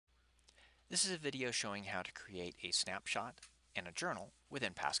This is a video showing how to create a snapshot and a journal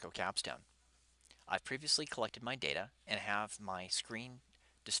within PASCO Capstone. I've previously collected my data and have my screen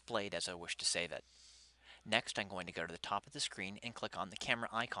displayed as I wish to save it. Next, I'm going to go to the top of the screen and click on the camera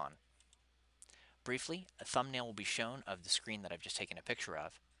icon. Briefly, a thumbnail will be shown of the screen that I've just taken a picture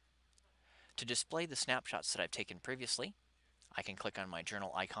of. To display the snapshots that I've taken previously, I can click on my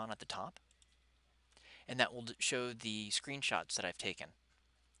journal icon at the top, and that will show the screenshots that I've taken.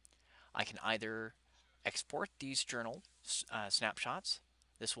 I can either export these journal snapshots.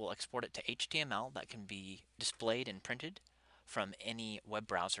 This will export it to HTML that can be displayed and printed from any web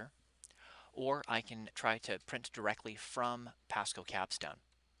browser, or I can try to print directly from PASCO Capstone.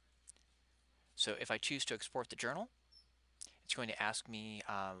 So if I choose to export the journal, it's going to ask me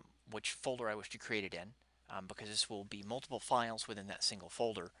which folder I wish to create it in, because this will be multiple files within that single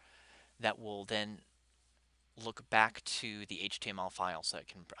folder that will then look back to the HTML file so it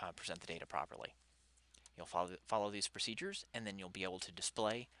can present the data properly. You'll follow these procedures, and then you'll be able to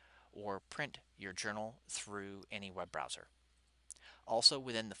display or print your journal through any web browser. Also,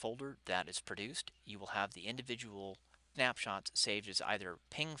 within the folder that is produced, you will have the individual snapshots saved as either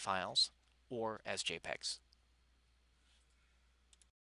PNG files or as JPEGs.